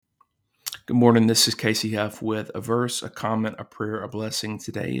Good morning. This is Casey Huff with a verse, a comment, a prayer, a blessing.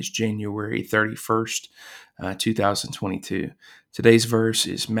 Today is January 31st, 2022. Today's verse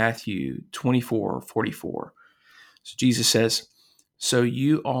is Matthew 24:44. So Jesus says, "So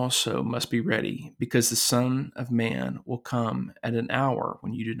you also must be ready, because the Son of Man will come at an hour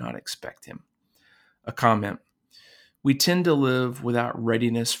when you do not expect him." A comment. We tend to live without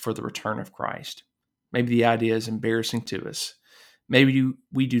readiness for the return of Christ. Maybe the idea is embarrassing to us. Maybe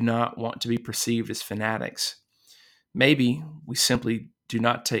we do not want to be perceived as fanatics. Maybe we simply do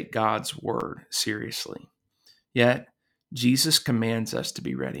not take God's word seriously. Yet, Jesus commands us to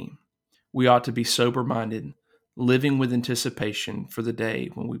be ready. We ought to be sober minded, living with anticipation for the day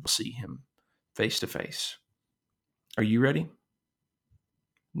when we will see him face to face. Are you ready?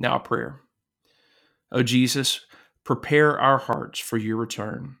 Now, a prayer. Oh, Jesus, prepare our hearts for your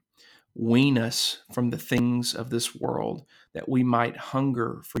return. Wean us from the things of this world, that we might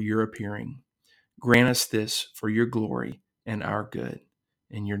hunger for your appearing. Grant us this for your glory and our good.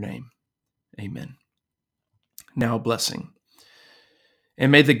 In your name, amen. Now, a blessing.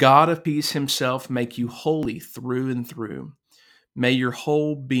 And may the God of peace himself make you holy through and through. May your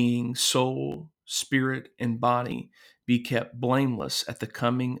whole being, soul, spirit, and body be kept blameless at the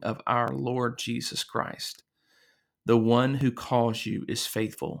coming of our Lord Jesus Christ. The one who calls you is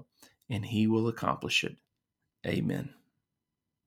faithful, and he will accomplish it. Amen.